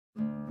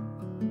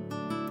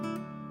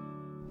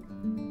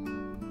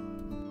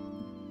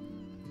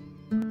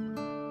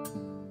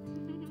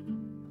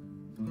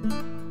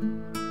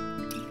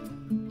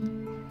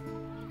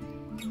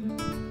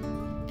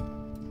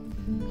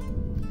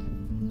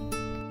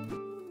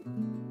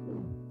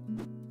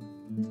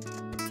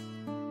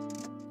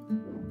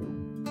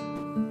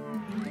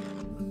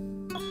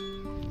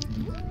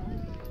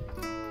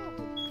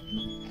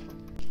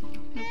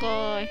ก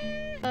อย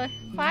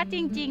ฟ้าจ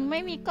ริงๆไม่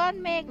มีก้อน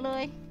เมฆเล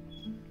ย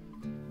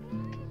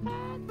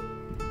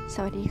ส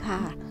วัสดีค่ะ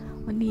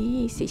วันนี้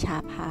สิชา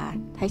พา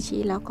ไทชิ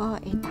แล้วก็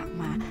เอตะ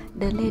มา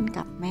เดินเล่น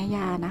กับแม่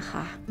ย่านะค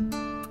ะ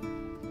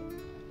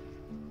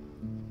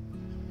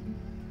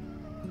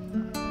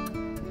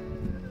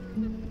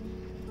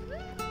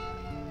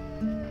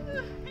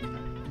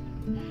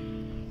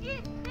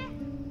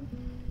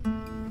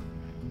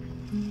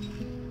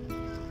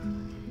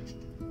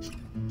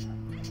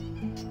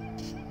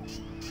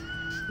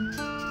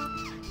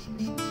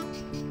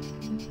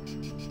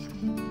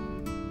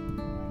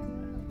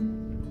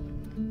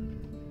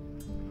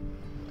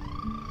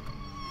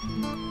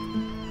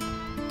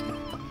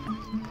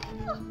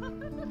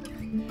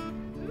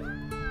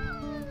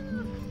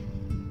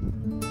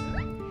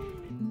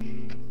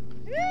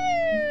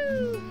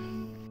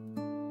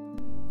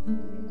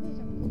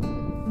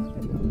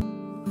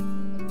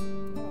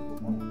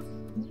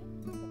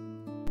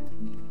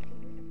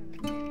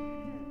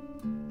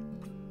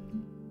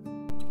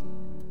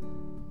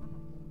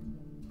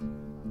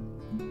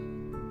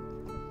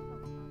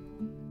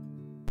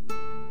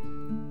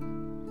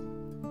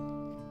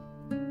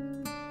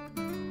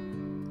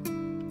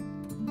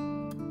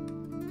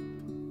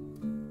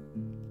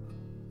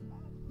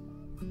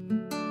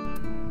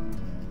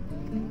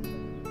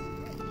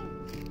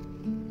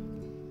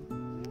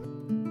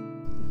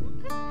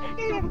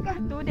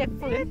ดูเด็ก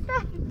ฝืน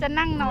จะ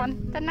นั่งนอน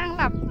จะนั่งห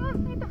ลับ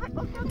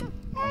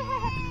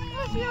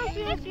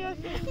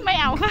ไม่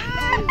เอา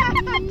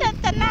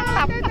จะนั่งห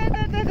ลับ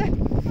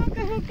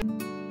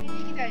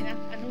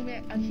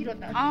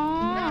อ๋อ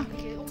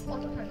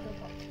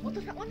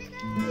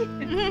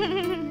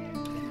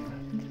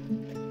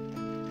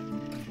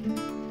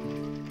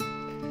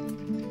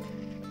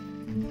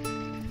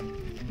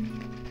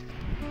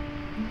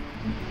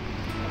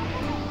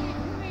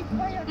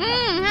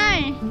ให้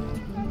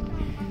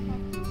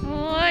โ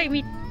อ้ยมี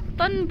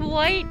ต้นบ๊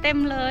วยเต็ม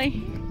เลย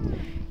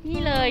นี่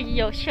เลยเ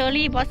ดี๋ยวเชอร์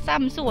รี่บอสซั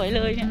มสวยเ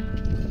ลยเนี่ย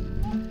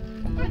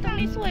ตรง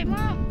นี้สวยม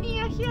าก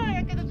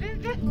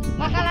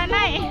มากันแล้วไง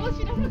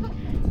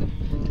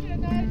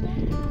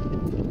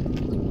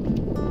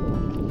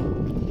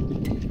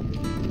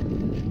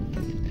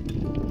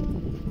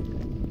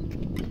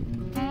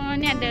อ๋อ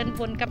เนี่ยเดินว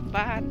นกลับ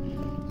บ้าน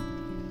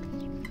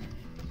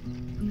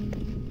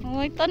โอ้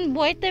ยต้น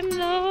บ๊วยเต็ม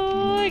เล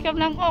ยก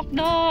ำลังออก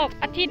ดอก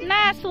อาทิตย์หน้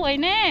าสวย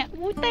แน่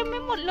อุ้ยเต็มไป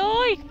หมดเล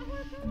ย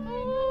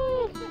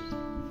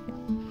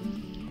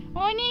โ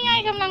อ้ยนี่ไง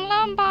กำลังเ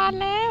ริ่มบาน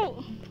แล้ว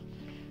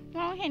ม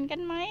องเห็นกั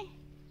นไหม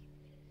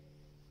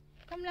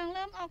กำลังเ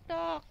ริ่มออกด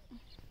อก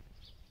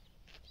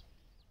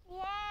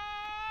ว้า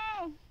ว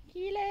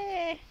ขี้เล่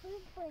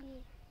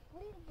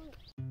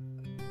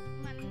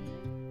มัน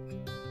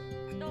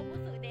โดมุ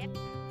สึเดส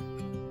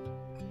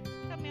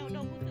สเมลโด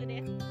มุสึเด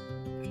ส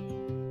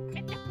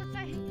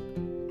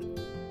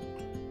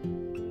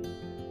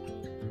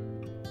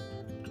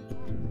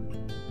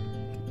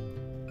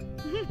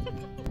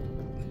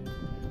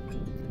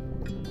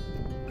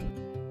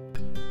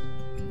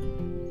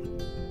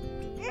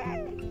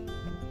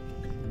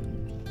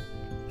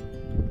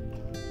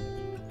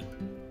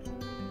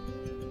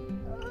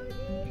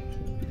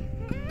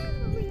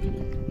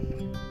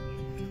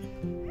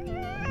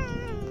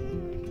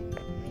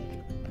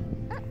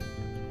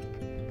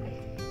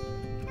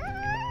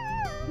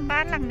บ้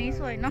านหลังนี้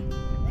สวยเนาะ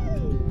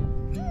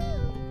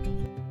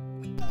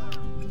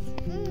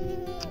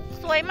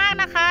สวยมาก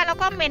นะคะแล้ว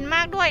ก็เหม็นม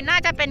ากด้วยน่า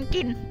จะเป็นก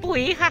ลิ่นปุ๋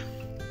ยค่ะ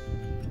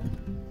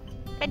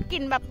เป็นก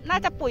ลิ่นแบบน่า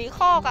จะปุ๋ยค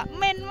อกอะเ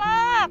หม็นม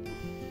าก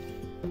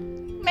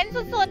เหม็น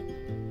สุด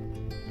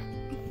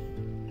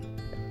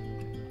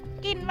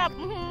ๆกลิ่นแบบ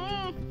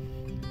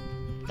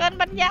เกิน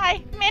บรรยาย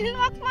เหม็น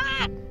มา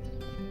กๆ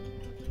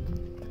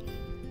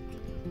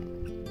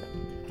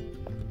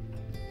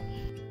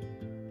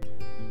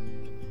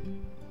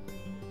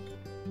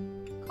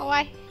เอาไ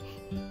ว้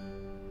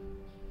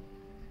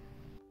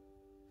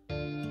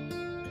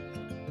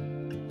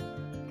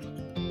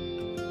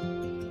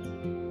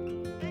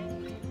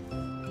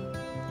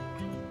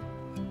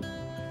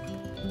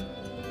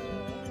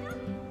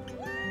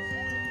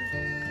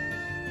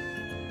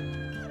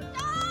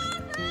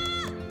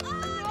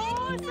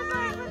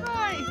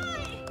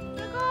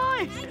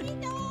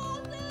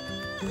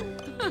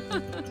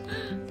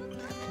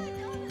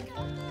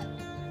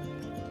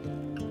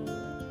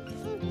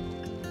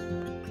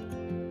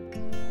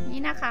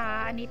นี่นะคะ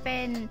อันนี้เป็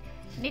น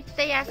นิต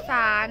ยส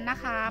ารนะ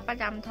คะประ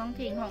จำท้อง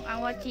ถิ่นของอา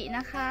วาจิน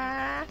ะคะ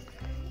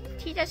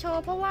ที่จะโช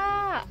ว์เพราะว่า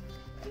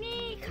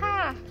นี่ค่ะ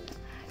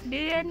เ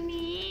ดือน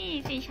นี้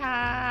สิชา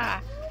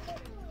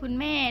คุณ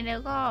แม่แล้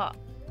วก็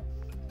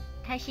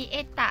ไทชิเอ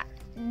ตะ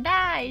ไ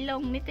ด้ล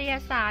งนิตย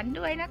สาร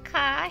ด้วยนะค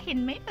ะเห็น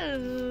ไหมเอ่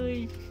ย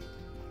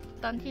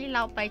ตอนที่เร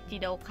าไปจิ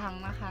โดคัง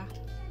นะคะ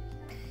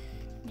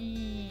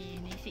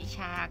นี่สิช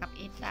ากับเ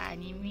อตะ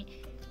นี่มี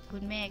คุ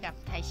ณแม่กับ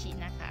ไทชิ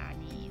นะคะ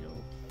นี่ลู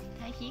กไ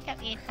ทชิกับ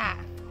เอตะ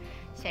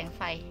แสงไ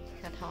ฟ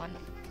สะท้อน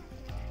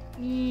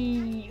นี่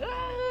เ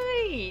อ้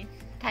ย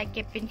ถ่ายเ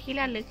ก็บเป็นที่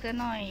ระลึกซะ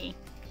หน่อย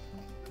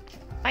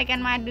ไปกัน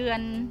มาเดือ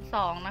น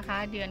2นะคะ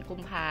เดือนกุ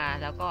มภา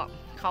แล้วก็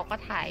เขาก็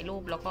ถ่ายรู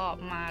ปแล้วก็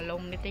มาล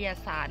งนิตย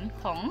สาร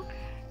ของ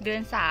เดือ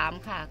น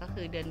3ค่ะก็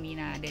คือเดือนมี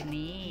นาเดือน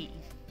นี้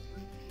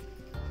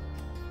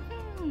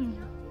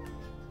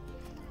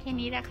แค่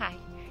นี้แหละค่ะ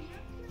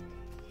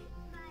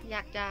อย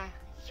ากจะ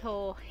โช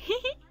ว์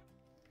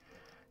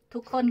ทุ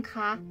กคนค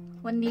ะ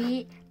วันนี้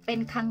เป็น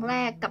ครั้งแร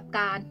กกับก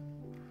าร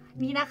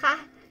นี่นะคะ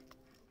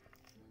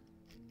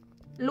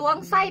ล้วง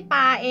ไส้ป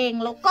ลาเอง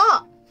แล้วก็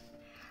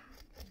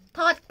ท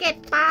อดเกล็ด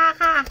ปลา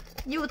ค่ะ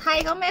อยู่ไทย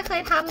ก็ไม่เค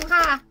ยทำ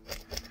ค่ะ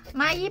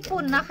มาญี่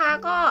ปุ่นนะคะ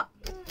ก็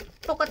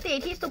ปกติ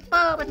ที่ซูเป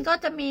อร์มันก็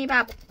จะมีแบ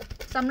บ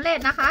สำเร็จ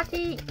นะคะ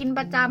ที่กินป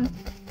ระจ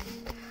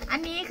ำอัน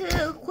นี้คือ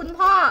คุณ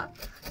พ่อ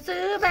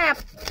ซื้อแบบ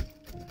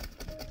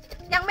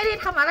ยังไม่ได้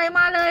ทำอะไรม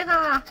าเลย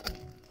ค่ะ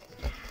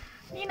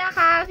นี่นะค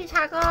ะพี่ช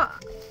าก็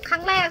ครั้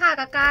งแรกค่ะ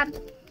กับการ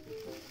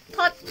ท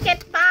อดเกล็ด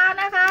ปลา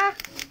นะคะ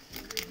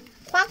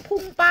ควักพุ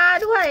งปลา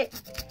ด้วย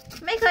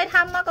ไม่เคยท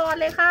ำมาก่อน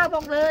เลยค่ะบ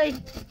อกเลย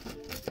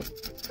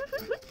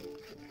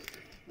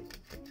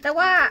แต่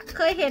ว่าเ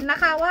คยเห็นนะ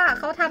คะว่า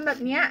เขาทำแบบ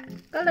นี้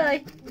ก็เลย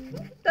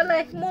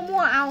มั่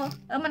วๆเอา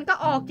มันก็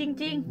ออกจ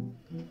ริง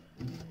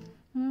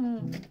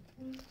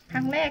ๆค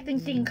รั้งแรกจ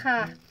ริงๆค่ะ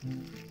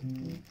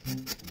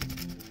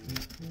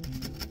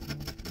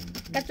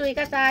กระจุยก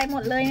ระจายหม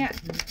ดเลยเนี่ย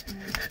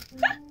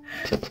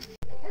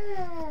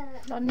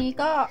ตอนนี้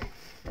ก็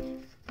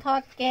ทอ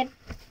ดเกล็ด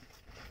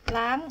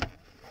ล้าง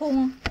พุง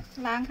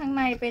ล้างข้างใ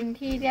นเป็น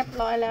ที่เรียบ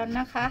ร้อยแล้ว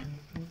นะคะ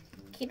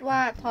คิดว่า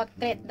ทอด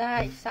เกล็ดได้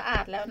สะอา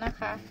ดแล้วนะ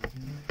คะ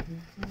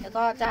แล้ว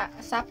ก็จะ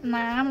ซับ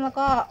น้ำแล้ว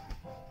ก็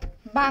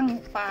บั้ง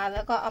ปลาแ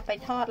ล้วก็เอาไป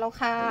ทอดแล้ว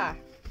ค่ะ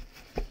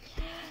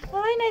เ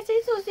ฮ้ยใน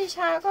ที่สุดสิช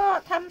าก็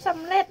ทำส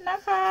ำเร็จนะ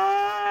คะ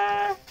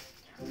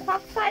ควั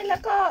กไส้แล้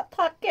วก็ท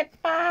อดเกล็ด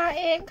ปลา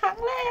เองครั้ง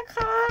แรก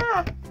ค่ะ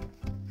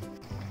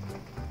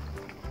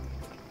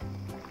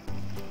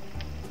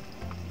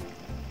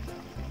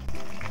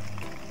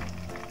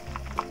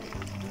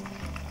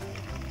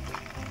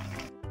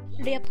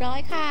เรียบร้อย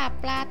ค่ะ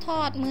ปลาท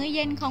อดมื้อเ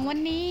ย็นของวัน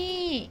นี้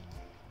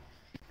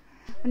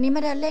ม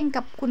าเดินเล่น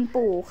กับคุณ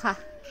ปู่ค่ะ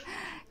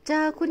เจ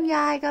อคุณย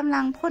ายกำ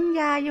ลังพ่น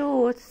ยาอยู่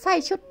ใส่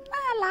ชุด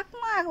น่ารัก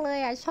มากเลย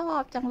อ่ะชอ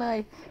บจังเลย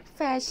แฟ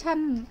ชั่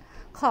น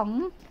ของ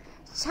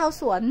ชาว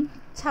สวน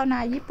ชาวนา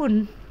ญี่ปุ่น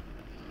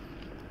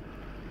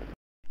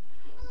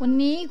วัน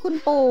นี้คุณ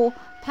ปู่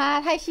พา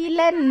ไทชิ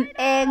เล่น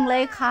เองเล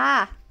ยค่ะ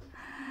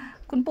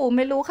คุณปู่ไ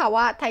ม่รู้ค่ะ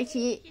ว่าไท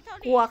ชิ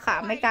กลัวค่ะ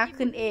ไม่กล้า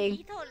ขึ้นเอง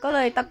ก็เล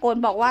ยตะโกน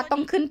บอกว่าต้อ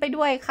งขึ้นไป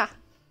ด้วยค่ะ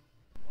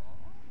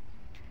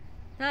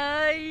ไท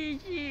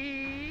ชิ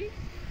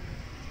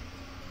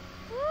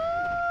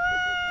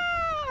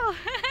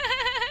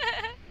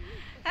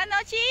楽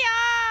しいよ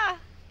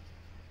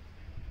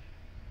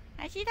ไท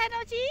ชิ楽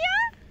しいよ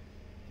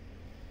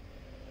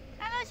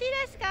楽しいで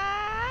すか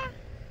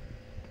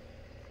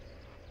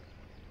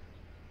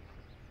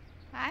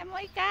はいも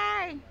う一回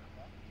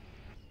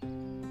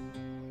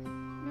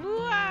う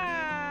わ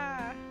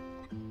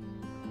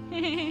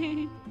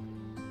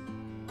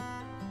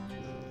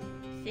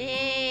せ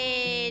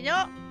ーの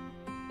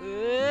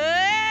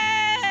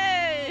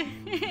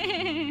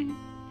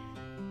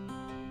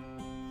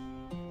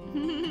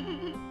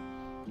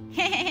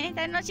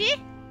楽しい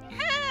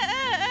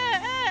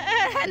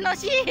楽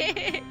しい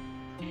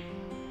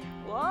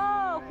わ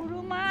ー車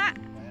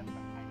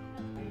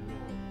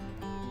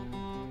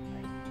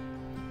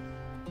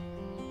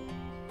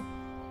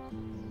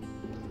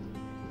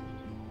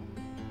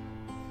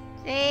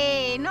せ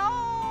ーの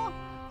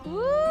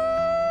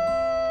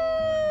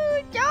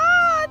上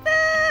手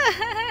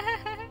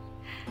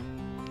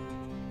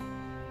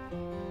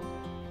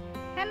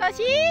楽し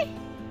い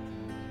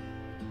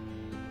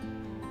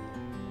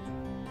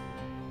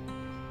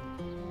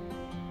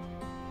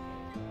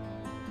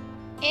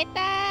え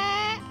た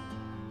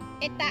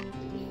えた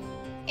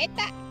え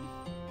た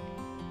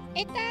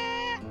えた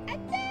あっ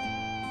たせ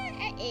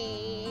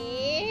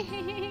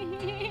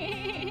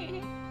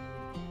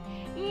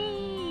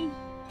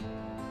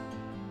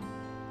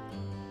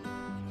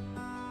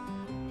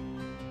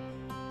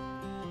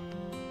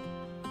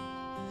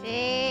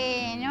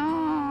ーの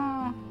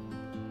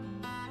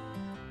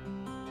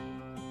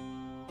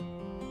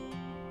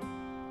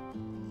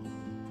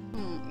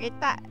เอ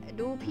ตะ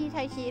ดูพี่ไท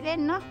ชิเล่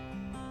นเนาะ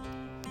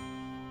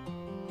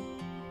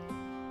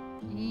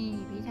นี่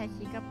พี่ไท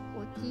ชิกับโอ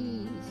จิ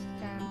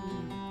จัง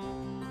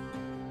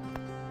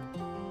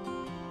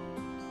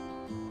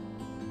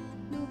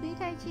ดูพี่ไ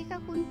ทชิกับ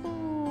คุณปู่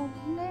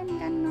เล่น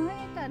กันเนาะ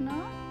แต่เน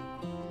าะ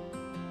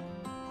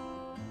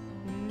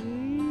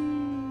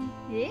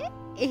เอ๊ะ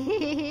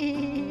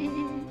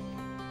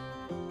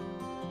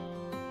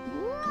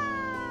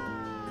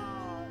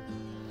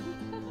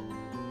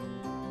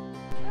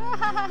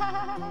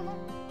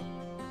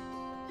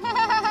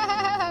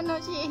楽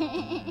しい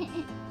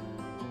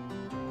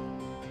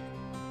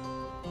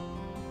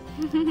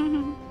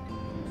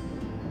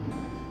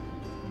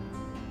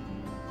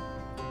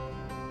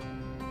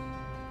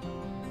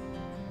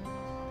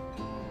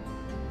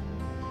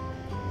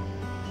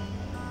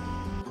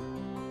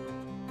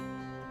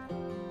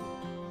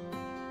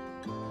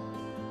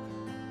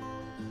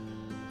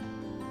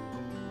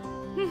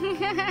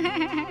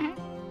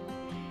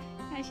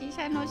ไอชิช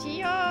าโนชิ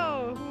โอ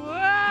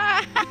ว้า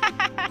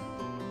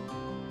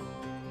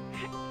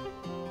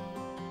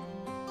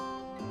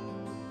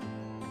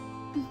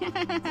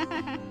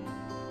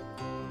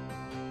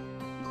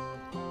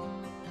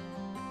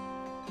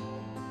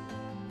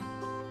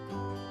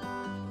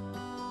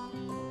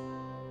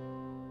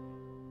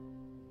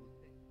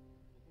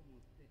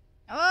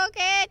โอเค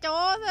โจ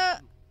สึ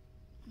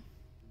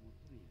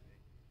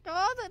โจ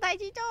สึไท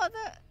ชิโจ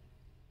สึ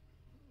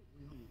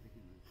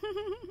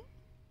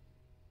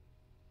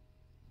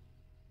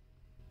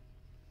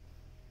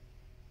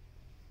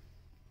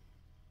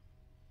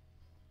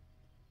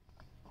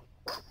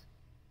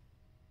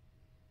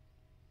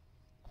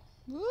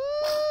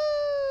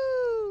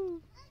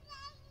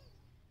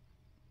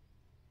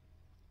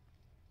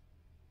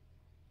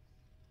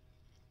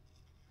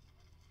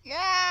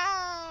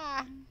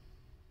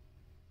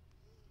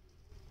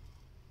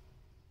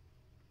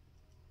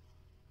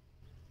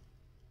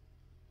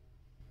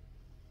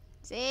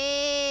せ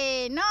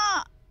ーの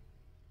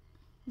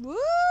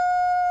วู้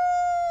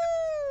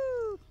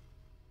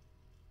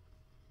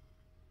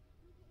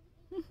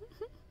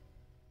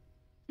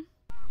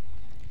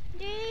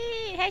ดี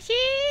เฮ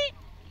ชิ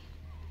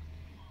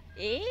เ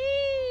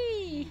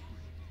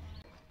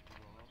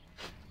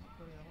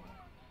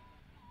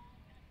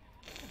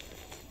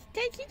ฮ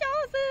ชิ上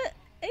手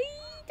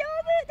上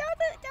手上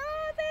手上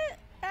手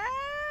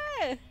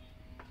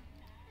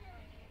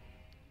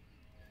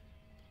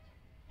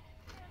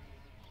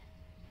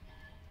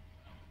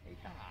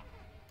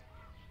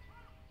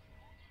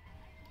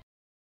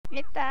เอ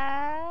ตา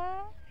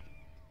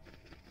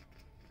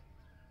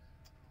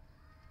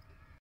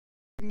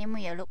อันนี้มื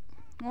ออย่าลุก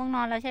ง่วงน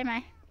อนแล้วใช่ไหม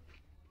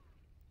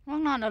ง่ว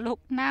งนอนเหรอลูก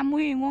หน้า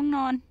มุ้ยง่วงน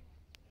อน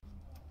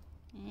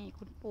นี่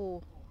คุณ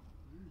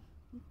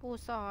ปู่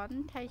สอน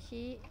ไท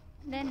ชิ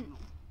เล่น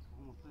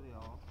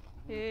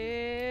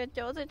โจ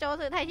สึ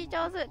ไทชิโจ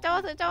สึ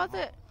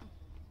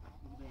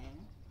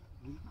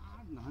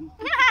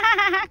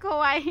กลัว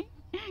ไว้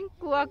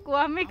กลัว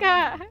ไม่กล้า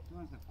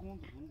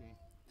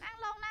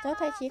เจ้า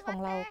ไทชิของ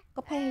เรา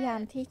ก็พยายาม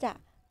ที่จะ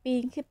ปี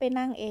นขึ้นไป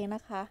นั่งเองน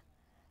ะคะ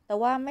แต่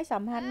ว่าไม่สา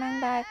มารถนั่ง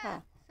ได้ค่ะ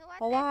เ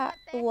พราะว่า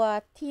ตัว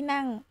ที่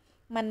นั่ง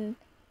มัน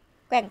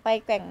แกว่งไป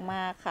แกว่งม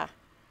าค่ะ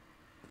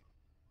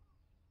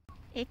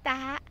เอตา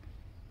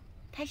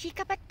ไทชิ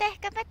กัปเ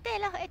ต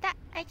แล้วเอตา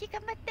ไทชิกั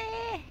ปเต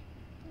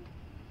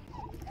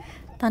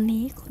ตอน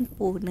นี้คุณ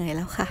ปู่เหนื่อยแ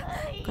ล้วค่ะ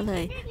ก็เล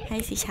ยให้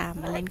สิชา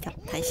มาเล่นกับ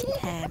ไทชิแ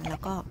ทนแล้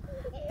วก็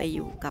ไปอ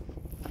ยู่กับ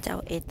เจ้า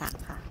เอตะ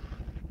ค่ะ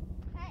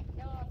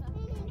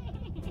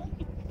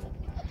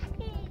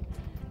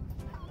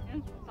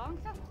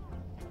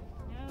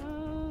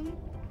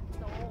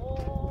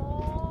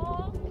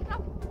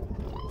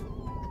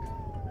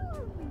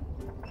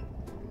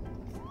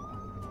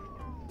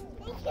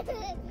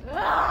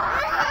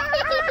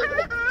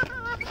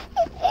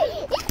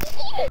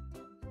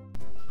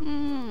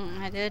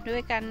เดินด้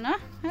วยกันเนาะ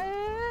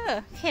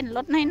เข็นร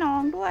ถให้น้อ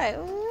งด้วย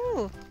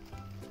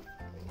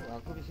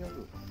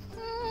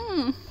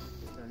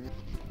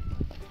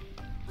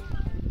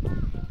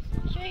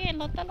ช่วยเข็น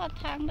รถตลอด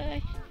ทางเลย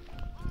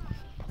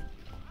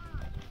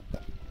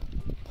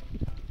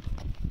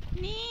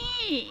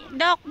นี่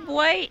ดอกบ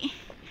วย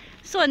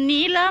ส่วน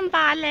นี้เริ่มบ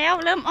านแล้ว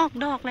เริ่มออก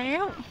ดอกแล้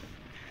ว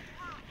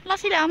รอบ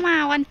ที่แล้วมา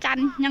วันจันท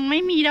ร์ยังไม่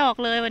มีดอก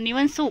เลยวันนี้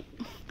วันศุกร์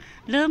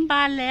เริ่มบ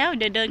านแล้วเ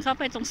ดี๋ยวเดินเข้า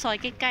ไปตรงซอย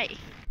ใกล้ๆ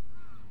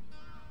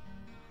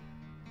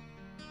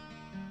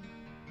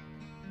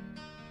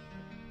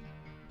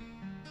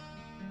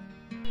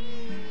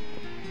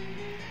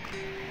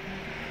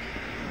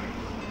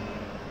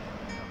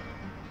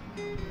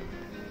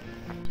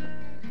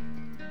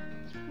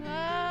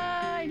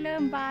เริ่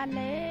มบาน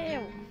แล้ว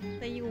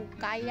แต่อยู่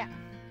ไกลอ่ะ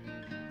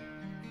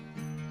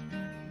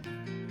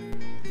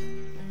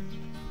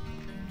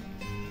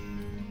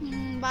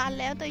บาน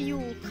แล้วแต่อ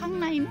ยู่ข้าง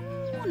ใน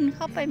นู่นเ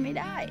ข้าไปไม่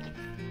ได้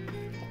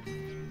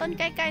ต้นใ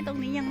กล้ๆตรง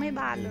นี้ยังไม่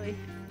บานเลย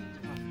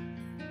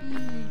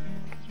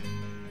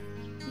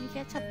มีแ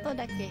ค่ชัตโต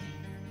ดาเกะ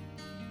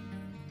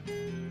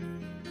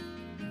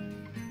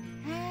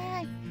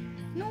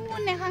นู่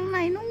นในข้างใน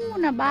นู่น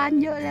น่ะบาน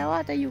เยอะแล้วอ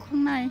ะแต่อยู่ข้า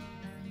งใน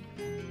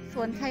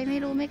ส่วนใครไม่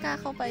รู้ไม่กล้า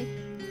เข้าไป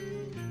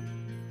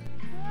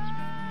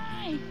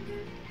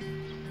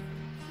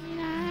นี่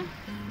นะ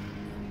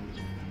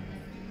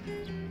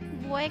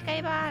บวยใกล้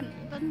บ้าน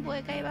ต้นบวย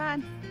ใกล้บ้าน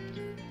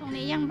ตรง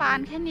นี้ยังบาน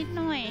แค่นิด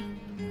หน่อย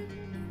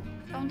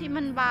ตรงที่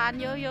มันบาน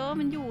เยอะๆ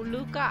มันอยู่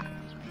ลึกอะ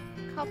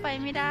เข้าไป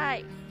ไม่ได้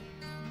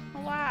เพรา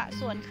ะว่า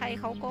สวนใคร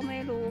เขาก็ไม่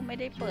รู้ไม่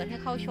ได้เปิดให้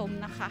เข้าชม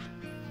นะคะ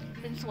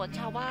เป็นสวนช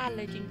าวบ้านเ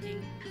ลยจริง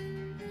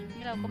ๆ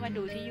นี่เราก็มา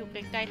ดูที่อยู่ใก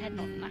ล้ๆถ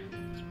นนนะ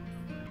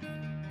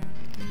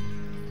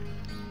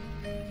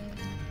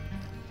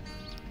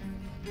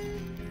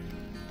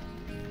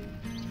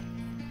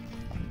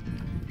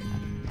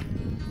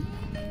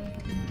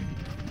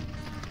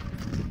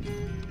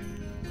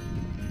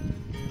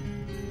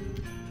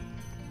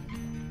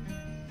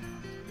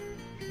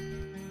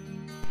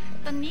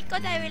ตอนนี้ก็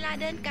ได้เวลา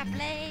เดินกลับ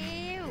แล้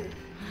ว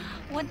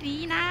วัน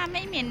นี้นะไ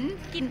ม่เหม็น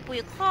กลิ่นปุ๋ย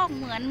คอกเ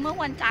หมือนเมื่อ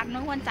วันจันท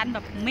ร์แบ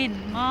บเหม็น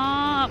ม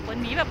ากวัน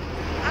นี้แบบ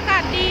อากา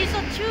ศดีส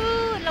ดชื่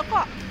นแล้วก็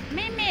ไ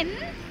ม่เหม็น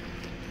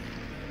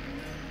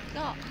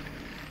ก็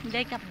ไ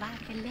ด้กลับบ้าน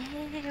กันแล้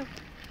ว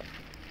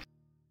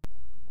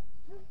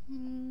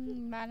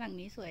บ้านหลัง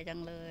นี้สวยจั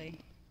งเลย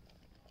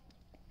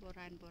โบร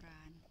าณ